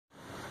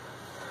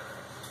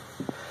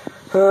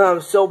Oh,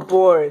 I'm so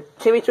bored.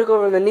 Timmy took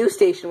over the news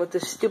station with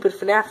this stupid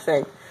FNAF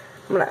thing.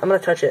 I'm gonna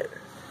touch it.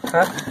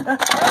 Huh?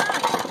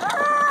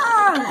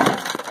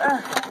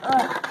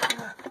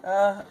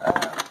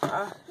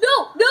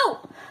 No!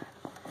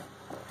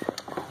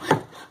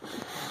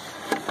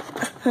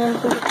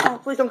 Oh,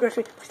 please don't crush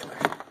me. Please don't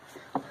crush me.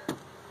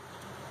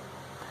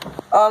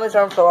 His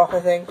arm fell off, I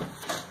think.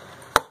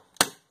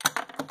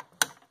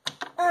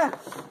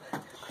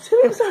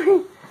 Timmy, I'm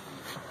sorry.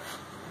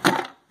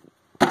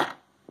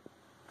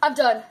 I'm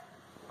done.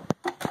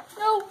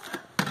 No.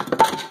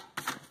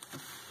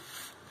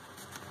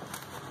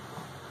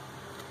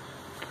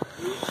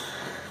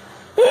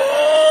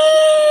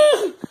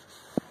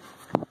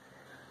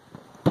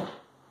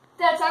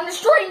 That's I'm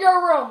destroying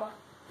your room.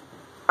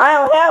 I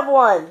don't have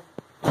one.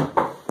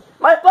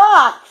 My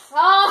box.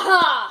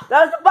 Ha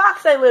That was the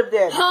box I lived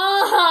in.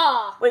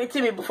 ha. Wait,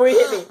 Timmy, before you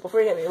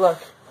hit me, look.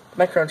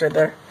 My crown's right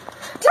there.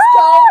 Just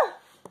go.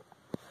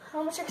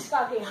 How much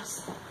Scott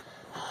games?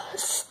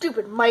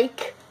 Stupid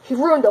Mike. He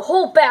ruined the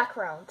whole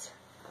background.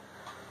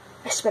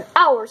 I spent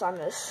hours on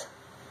this.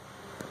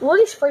 Well,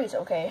 these frames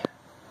okay.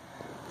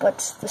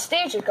 But the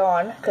stage is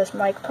gone because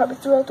Mike probably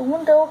threw out the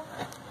window.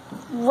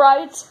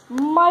 Right,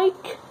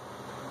 Mike?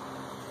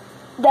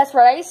 That's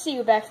right, I see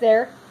you back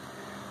there.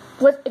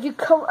 But if you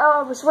come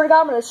out, I swear to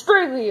God, I'm going to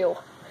strangle you.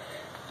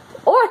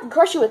 Or I can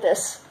crush you with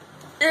this.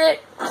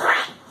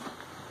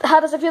 How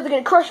does it feel to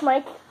get crushed,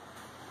 Mike?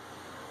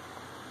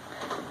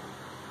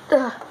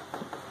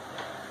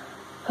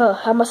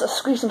 I must have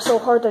squeezed him so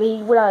hard that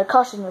he went out of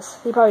consciousness.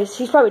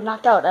 He's probably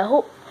knocked out. I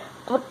hope,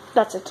 but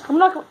that's it. I'm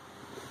not gonna.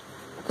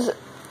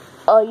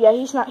 Yeah,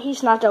 he's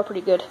knocked out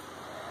pretty good.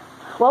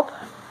 Well,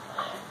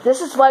 this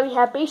is why we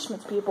have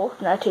basements, people.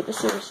 Do not take this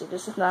seriously.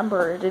 This is not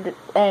murder,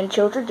 and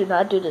children do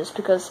not do this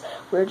because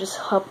we're just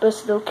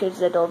helpless little kids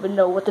that don't even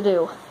know what to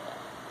do.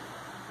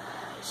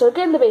 So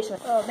get in the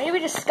basement.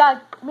 Maybe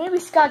Scott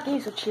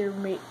Gaines will cheer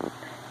me.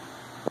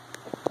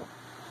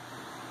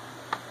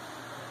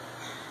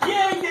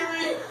 Yay,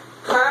 Timmy!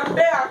 I'm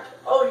back!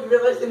 Oh, you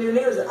realize the new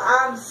news?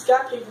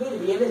 Scott picked me to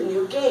be in his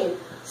new game.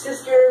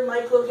 Sister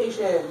Mike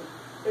location.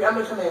 Here, I'm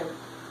gonna come in.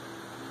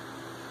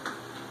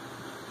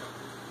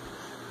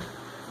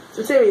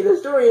 So Timmy, the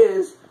story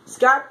is,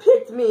 Scott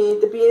picked me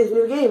to be in his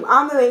new game.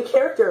 I'm the main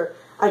character.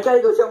 I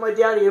gotta go tell my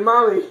daddy and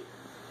mommy.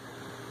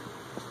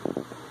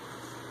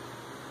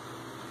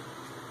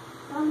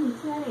 Mommy,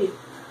 Daddy,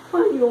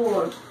 what do you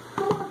want?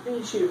 I want to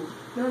beat you.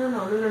 No.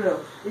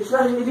 There's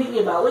nothing to beat me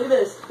about. Look at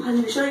this. I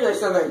need to show you guys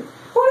something.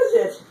 What is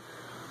it?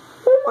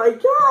 Oh my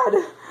God.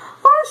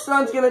 Our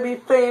son's gonna be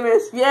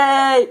famous.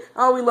 Yay!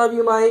 Oh, we love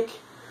you, Mike.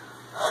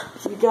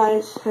 So you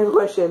guys, I have a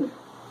question.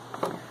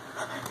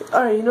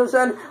 Alright, you know,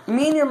 son,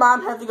 me and your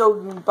mom have to go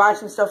buy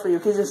some stuff for you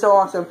because it's so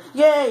awesome.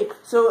 Yay!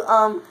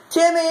 So,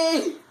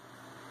 Timmy!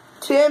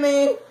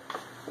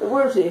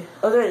 Where is he?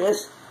 Oh, there he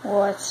is.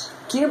 What?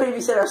 Can you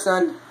babysit our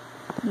son?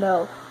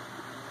 No.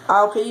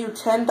 I'll pay you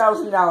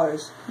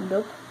 $10,000.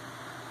 Nope.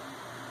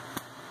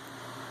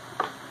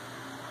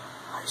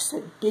 I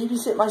said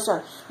babysit my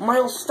son.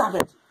 Miles, stop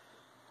it.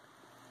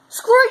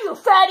 Screw you,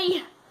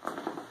 fatty!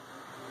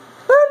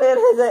 That man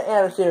has that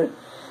attitude.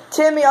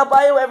 Timmy, I'll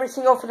buy you every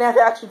single FNAF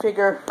action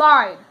figure.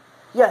 Fine.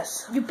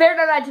 Yes. You better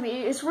not lie to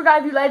me. I swear to God,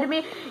 if you lie to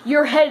me,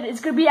 your head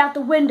is going to be out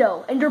the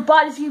window, and your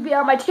body's going to be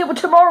on my table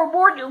tomorrow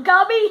morning. You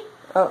got me?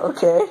 Oh,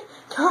 okay.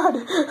 God,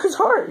 that's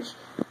harsh.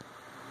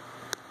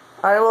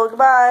 Alright, well,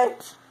 goodbye.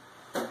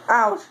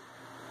 Ouch.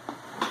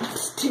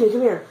 Timmy,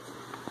 come here.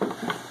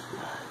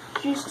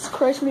 Jesus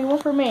Christ, me, one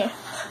for me.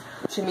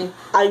 Timmy,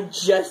 I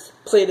just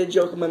played a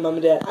joke with my mom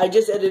and dad. I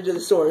just edited the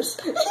source.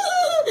 They're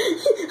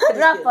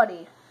not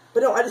funny.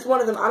 But no, I just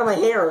wanted them out of my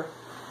hair.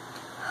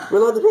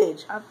 Reload the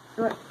page.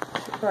 Run.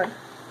 Right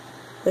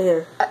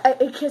here.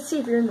 I can't see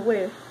if you're in the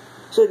way.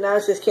 So now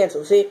it says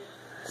cancel. See,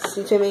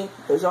 Timmy?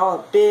 It was all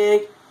a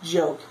big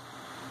joke.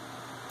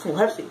 Oh,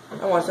 Pepsi.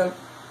 I want some.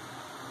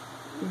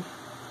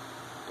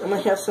 I'm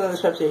gonna have some of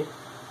this Pepsi.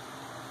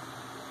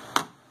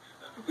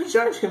 What's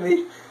wrong,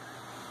 Timmy?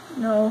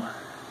 No.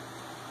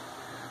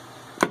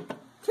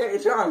 Okay,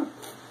 it's on.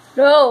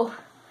 No.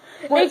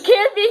 It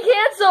can't be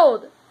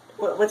canceled.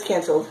 What's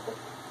canceled?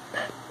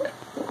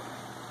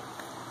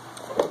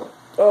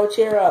 Oh,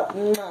 cheer up.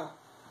 Mwah.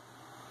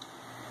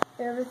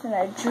 Everything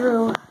I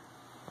drew,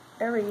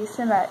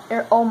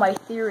 all my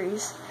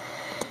theories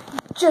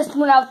just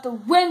went out the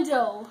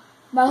window.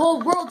 My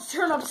whole world's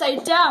turned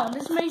upside down.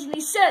 This makes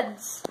any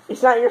sense.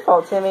 It's not your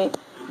fault, Timmy.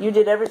 You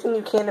did everything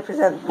you can to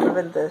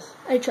prevent this.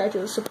 I tried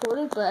to support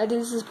it, but I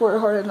didn't support it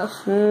hard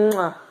enough.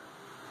 Mwah.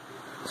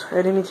 Sorry,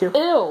 I didn't mean to.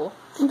 Ew.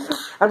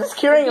 I'm just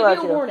caring about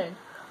you. Give me a warning.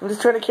 I'm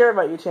just trying to care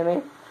about you,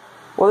 Timmy.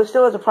 Well, there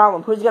still is a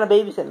problem. Who's gonna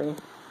babysit me?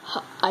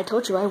 I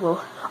told you I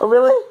will. Oh,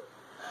 really?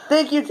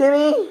 Thank you,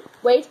 Timmy.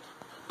 Wait,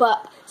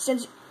 but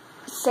since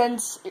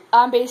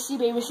I'm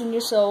basically babysitting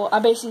you, so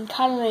I'm basically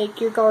kind of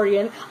like your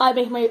guardian. We're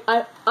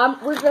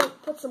gonna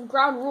put some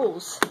ground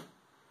rules.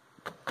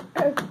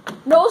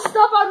 No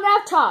stuff on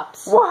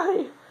laptops.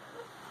 Why?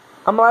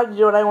 I'm allowed to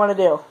do what I want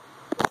to do.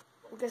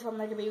 Guess what? I'm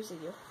not gonna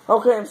babysit you.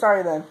 Okay, I'm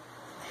sorry then.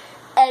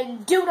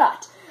 And do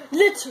not,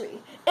 literally,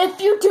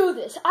 if you do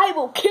this, I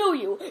will kill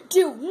you.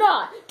 Do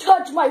not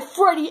touch my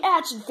Freddy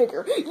action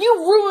figure. You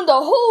ruined the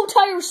whole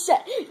entire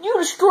set. You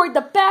destroyed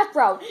the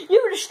background.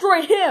 You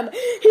destroyed him.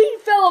 He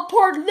fell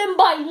apart limb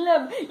by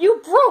limb.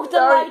 You broke the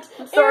light.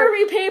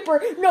 Every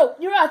paper. No,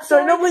 you're not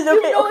sorry. No, please.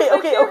 Okay.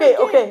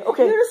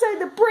 You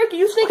decided to break it.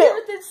 You think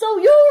everything's so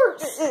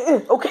yours.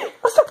 Okay.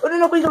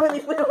 No, please don't hit me.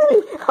 Please don't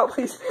hit me. Oh,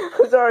 please.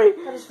 I'm sorry.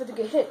 I just want to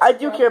get hit. I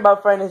do care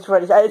about Friday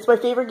Freddy's. It's my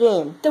favorite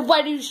game. Then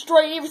why do you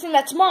destroy everything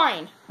that's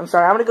mine? I'm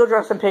sorry. I'm gonna go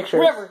draw some pictures.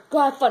 Whatever. Go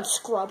have fun,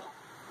 scrub.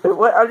 Wait,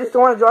 what? I just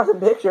want to draw some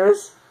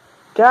pictures.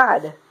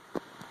 God.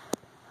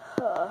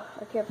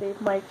 I can't believe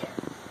Mike.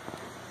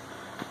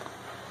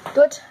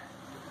 But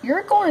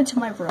you're going into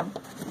my room.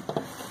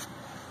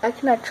 I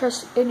cannot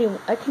trust anyone.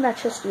 I cannot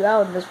trust you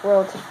out in this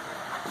world.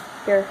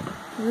 Here,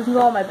 you can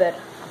go on my bed.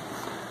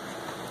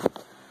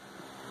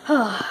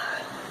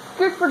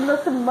 Good for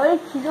nothing,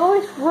 Mike. He's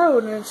always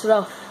rude and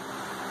stuff.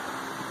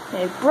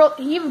 And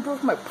he even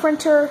broke my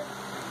printer.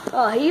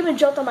 He even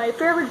jumped on my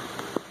favorite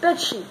bed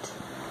sheet.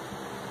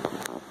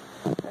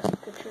 There's some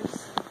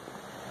pictures.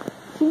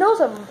 He knows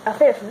I'm a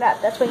fan from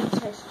that. That's why he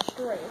tries to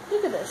destroy it.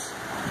 Look at this.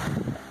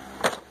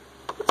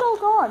 It's all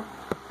gone.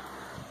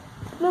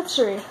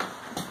 Literally.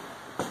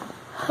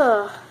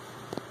 Huh.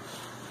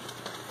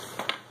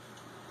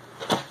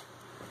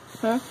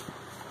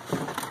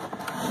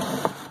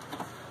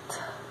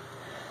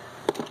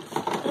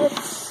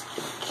 Excuse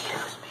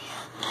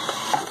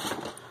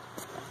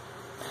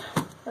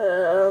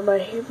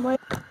me.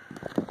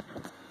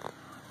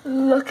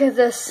 Look at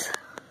this.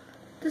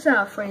 This is not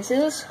how Phrase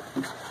is.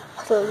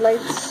 The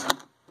lights.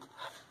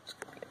 It's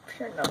gonna be up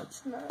here. No,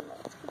 it's not.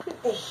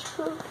 It's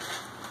gonna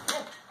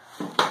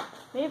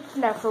be maybe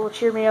Nafra will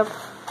cheer me up.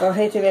 Oh,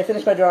 hey Timmy, I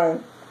finished my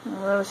drawing.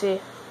 Let me see.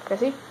 Can I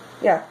see?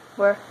 Yeah.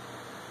 Where?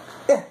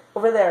 Yeah,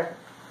 over there.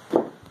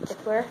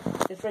 Like where?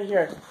 It's right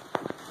here.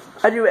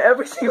 I do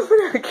every single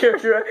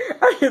character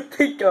I can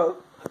think of.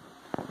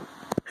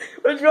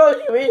 What's wrong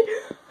with me?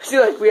 See,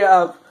 like, we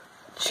have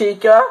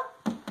Chica,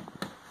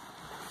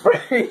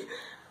 Freddy,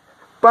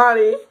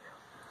 Bonnie,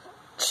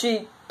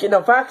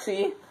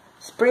 Foxy,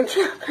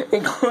 Springtrap,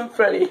 and Clone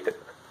Freddy.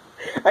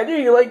 I knew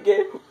you liked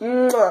it.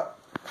 Mwah.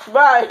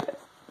 Bye.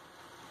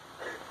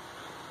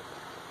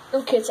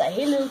 Little kids, I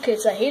hate little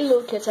kids, I hate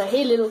little kids, I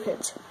hate little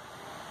kids.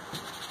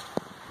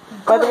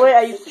 By the way,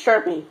 I used a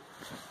Sharpie.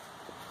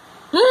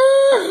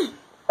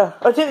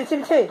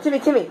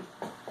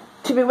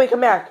 Timmy, wait,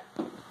 come back.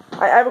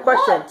 I have a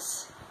question.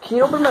 What? Can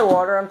you open my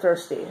water? I'm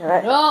thirsty.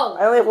 No.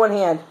 I only have one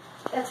hand.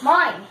 That's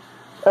mine.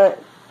 No,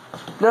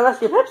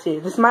 that's your Pepsi.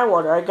 This is my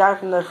water. I got it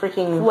from the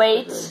freaking...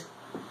 Wait.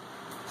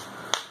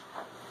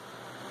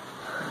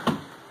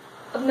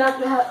 I'm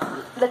not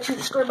gonna let you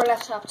destroy my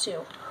laptop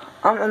too.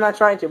 I'm not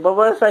trying to, but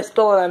what if I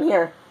spill it on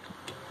here?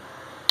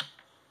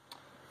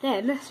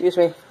 Then... Excuse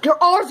me. Your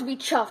arms will be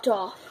chopped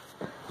off.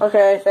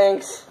 Okay,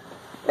 thanks.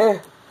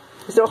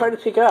 It's so hard to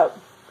pick up.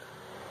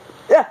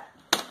 Yeah.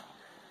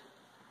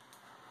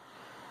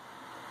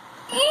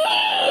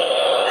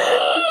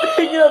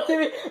 Pick it up,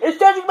 Timmy. It's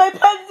touching my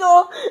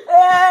pencil.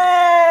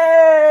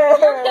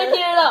 You're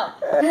picking it up.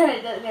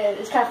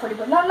 It's kind of funny,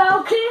 but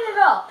no, clean it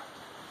up.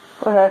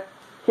 Okay.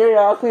 Here you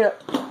go. I'll clean it.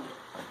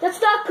 Let's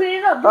not clean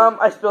it up.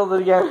 I spilled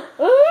it again.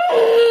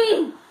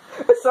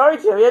 Sorry,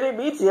 Timmy. I didn't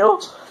mean to.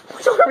 Don't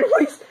hurt me,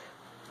 please.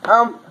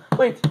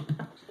 Wait.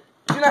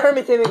 Do not hurt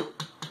me, Timmy.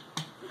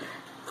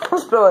 I'll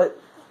spill it.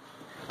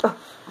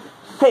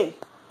 Hey.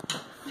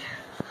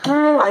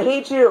 I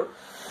hate you.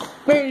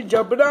 Me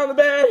jumping on the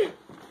bed.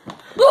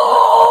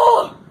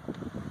 Oh!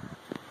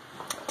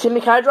 Timmy,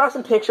 can I draw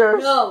some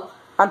pictures? No.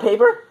 On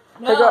paper?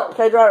 No.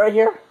 Can I draw it right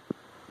here?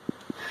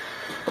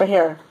 Right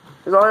here.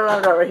 There's all I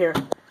want to draw right here.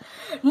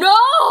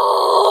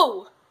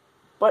 No!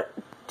 But,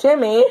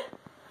 Timmy,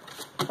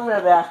 I'm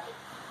right back.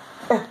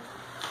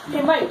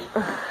 Hey, Mike.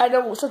 I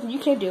know something you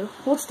can do.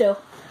 Hold still.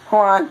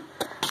 Hold on.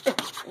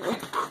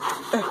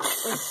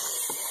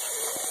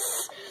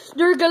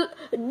 You're gonna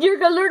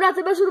learn not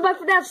to mess with my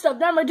FNAF stuff.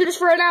 Now I'm gonna do this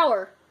for an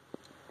hour.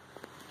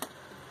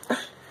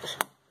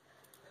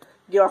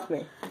 Get off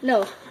me.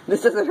 No.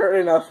 This doesn't hurt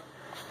enough.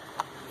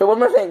 But one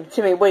more thing.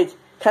 Timmy, wait.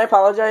 Can I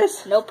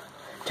apologize? Nope.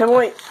 Timmy,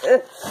 wait.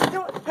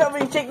 Let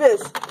me take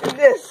this. And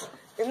this.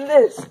 And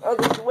this. I'll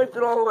just wipe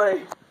it all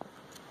away.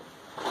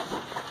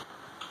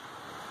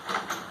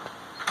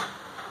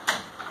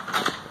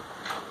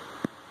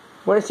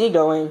 Where's he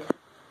going?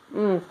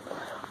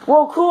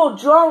 Whoa, cool.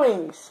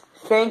 Drawings.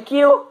 Thank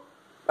you.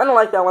 I don't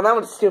like that one. That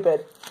one's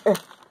stupid. I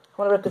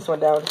want to rip this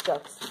one down. It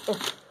sucks.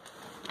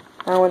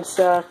 That one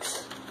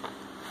sucks.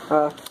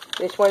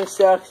 This one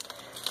sucks.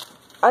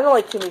 I don't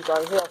like Timmy's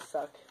drawings. They all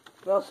suck.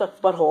 They all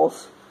suck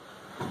buttholes.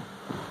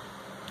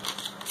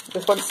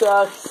 This one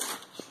sucks.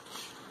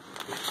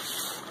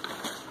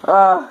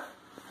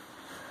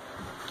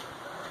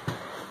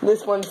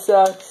 This one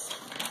sucks.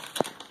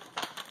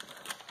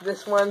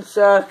 This one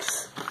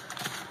sucks.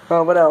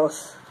 Oh, what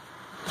else?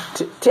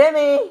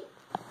 Timmy!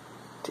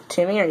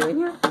 Timmy, are you in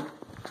here?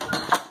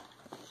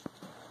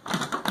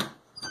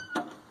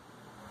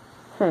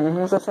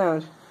 What's that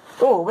sound?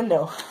 Oh,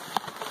 window.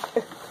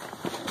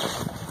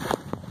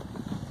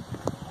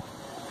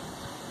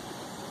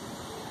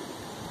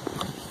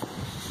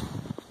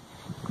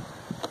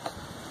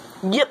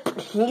 Yep,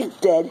 he's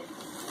dead.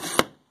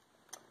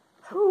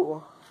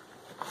 Ooh.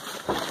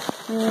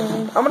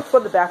 I'm gonna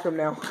flood the bathroom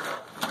now.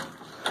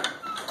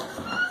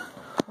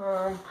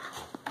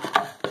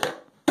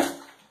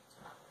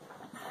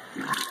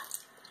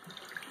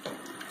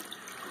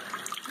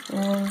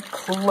 And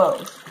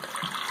close.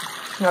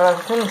 Now that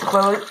the thing's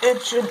closed,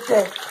 it should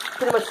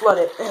pretty much flood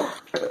it.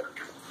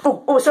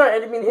 Oh, sorry, I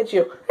didn't mean to hit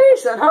you. Hey,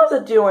 son, how's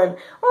it doing?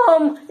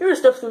 Your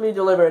stuff's gonna be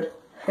delivered.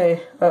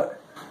 Hey,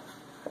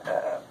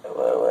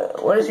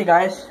 what is it,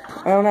 guys?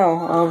 I don't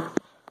know.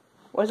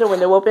 Why is the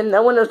window open?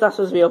 That window's not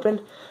supposed to be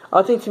opened.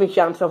 I think Timmy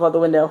shot himself out the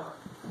window.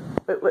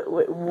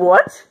 Wait,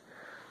 what?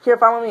 Here,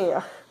 follow me.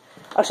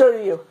 I'll show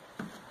you.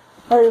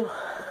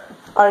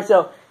 Alright,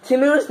 so,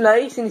 Timmy was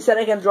nice, and he said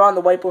I can draw on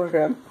the whiteboard for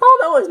him. Oh,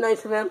 that was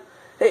nice of him.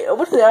 Hey,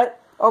 what's that?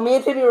 Oh, me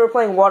and Timmy were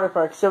playing water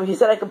park, so he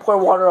said I could pour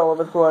water all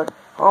over the floor.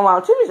 Oh, wow,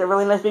 Timmy's a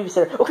really nice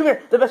babysitter. Oh, come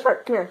here, the best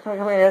part. Come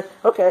here.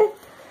 Okay.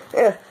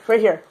 Yeah, right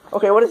here.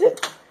 Okay, what is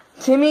it?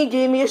 Timmy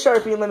gave me a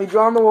Sharpie and let me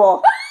draw on the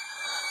wall.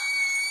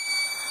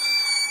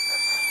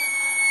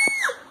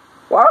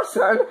 Wow,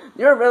 son,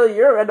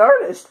 you're an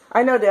artist.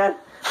 I know, Dad.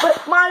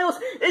 But, Miles,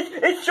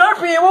 it's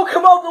Sharpie, it won't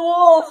come off the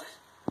walls.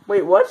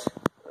 Wait, what?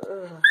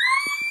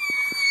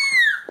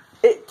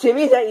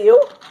 Timmy, is that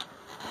you?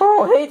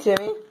 Oh, hey,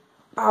 Timmy.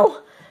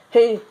 Ow.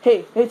 Hey,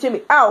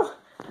 Timmy. Ow.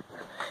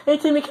 Hey,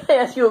 Timmy, can I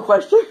ask you a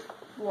question?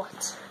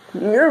 What?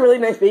 You're a really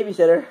nice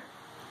babysitter.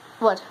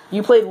 What?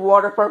 You played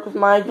water park with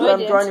Mike. You let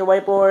him draw on your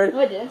whiteboard. No,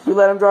 I didn't. You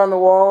let him draw on the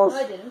walls. No,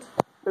 I didn't.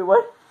 Wait,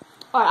 what?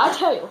 Alright, I'll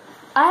tell you.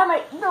 I have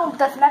my... No,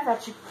 that's not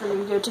actually for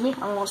you to do to me.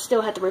 I'm going to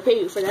still have to repay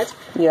you for that.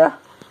 Yeah.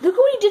 Look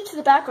what he did to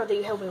the background that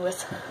you helped me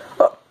with.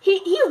 Oh.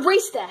 He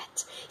erased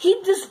that.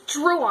 He just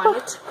drew on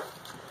it.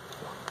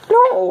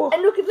 No.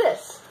 And look at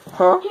this.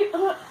 Huh?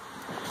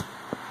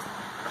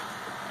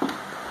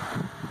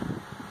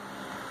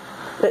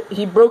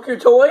 He broke your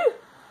toy?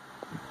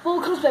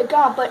 Well, it comes back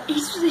on, but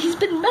he's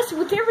been messing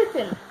with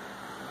everything.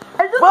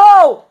 And look,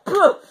 Whoa!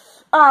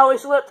 Ow, I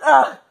slipped.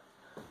 and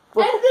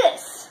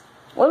this.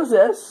 What is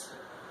this?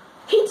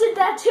 He did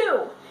that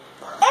too.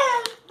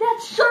 And that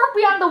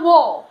Sharpie on the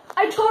wall.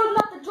 I told him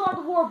not to draw on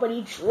the wall, but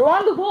he drew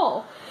on the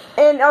wall.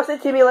 And I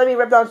said, Timmy, let me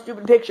rip down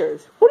stupid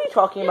pictures. What are you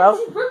talking about?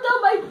 He ripped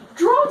out my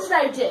drawings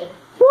that I did.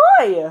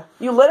 Why?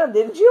 You let him,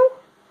 didn't you?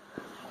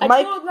 I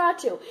Mike? told him not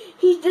to.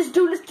 He's just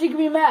doing this to get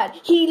me mad.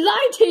 He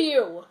lied to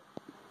you.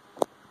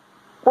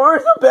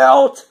 Where's the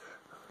belt?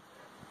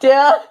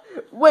 Dad,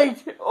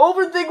 wait.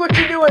 Overthink what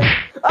you're doing.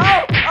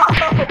 Ow! Beat that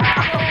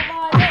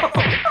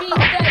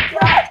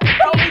rat.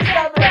 Beat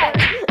that rat.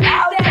 Beat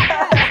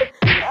that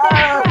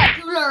rat.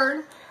 You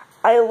learn.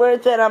 I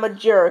learned that I'm a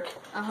jerk.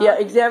 Yeah,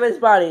 examine his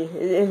body.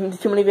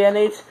 Too many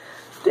band-aids?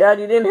 Dad,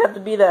 you didn't have to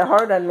be that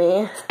hard on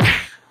me.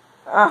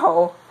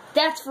 Ow.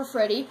 That's for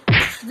Freddy.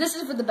 This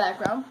is for the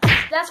background.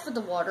 That's for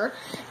the water.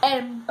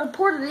 And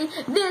importantly,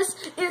 this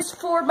is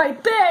for my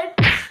bed.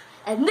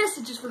 And this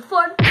is just for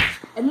fun.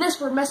 And this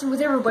for messing with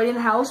everybody in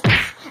the house.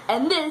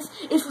 And this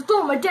is for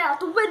throwing my dad out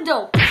the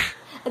window.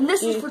 And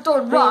this is for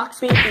throwing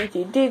rocks. And this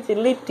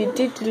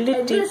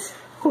is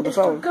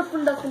for good for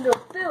nothing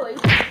little Billy.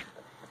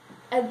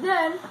 And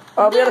then we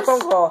got a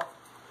phone call.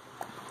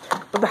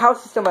 But the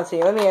house is still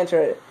messy. Let me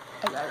answer it.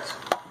 Hey guys.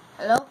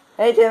 Hello?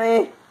 Hey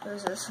Timmy. What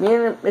is this?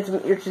 It's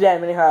your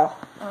dad, anyhow.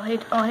 Oh hey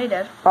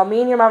Dad. Me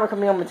and your mom are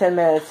coming home in 10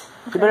 minutes.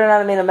 Okay. You better not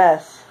have made a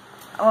mess.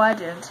 Oh, I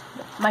didn't.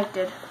 Mike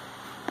did.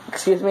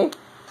 Excuse me?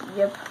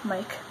 Yep,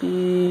 Mike.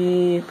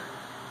 Beep.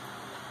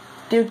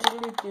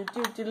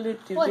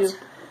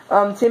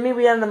 What? Timmy,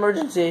 we had an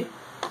emergency.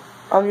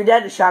 Your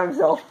dad just shot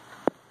himself.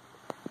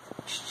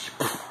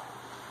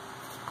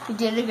 He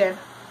did it again.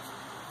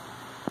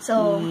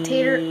 So,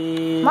 Tater...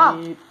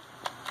 Mom!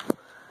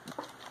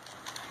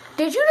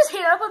 Did you just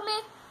hang up on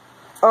me?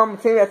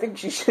 Timmy, I think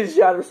she should have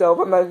shot herself.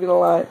 I'm not gonna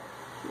lie.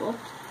 Well,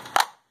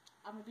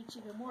 I'm gonna beat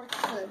you even more.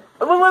 Wait.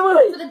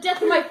 For the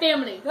death of my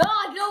family.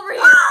 Ah, get over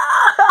here!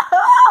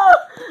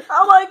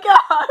 Oh my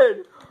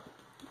god!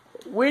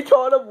 We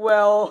taught him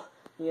well.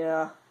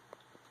 Yeah.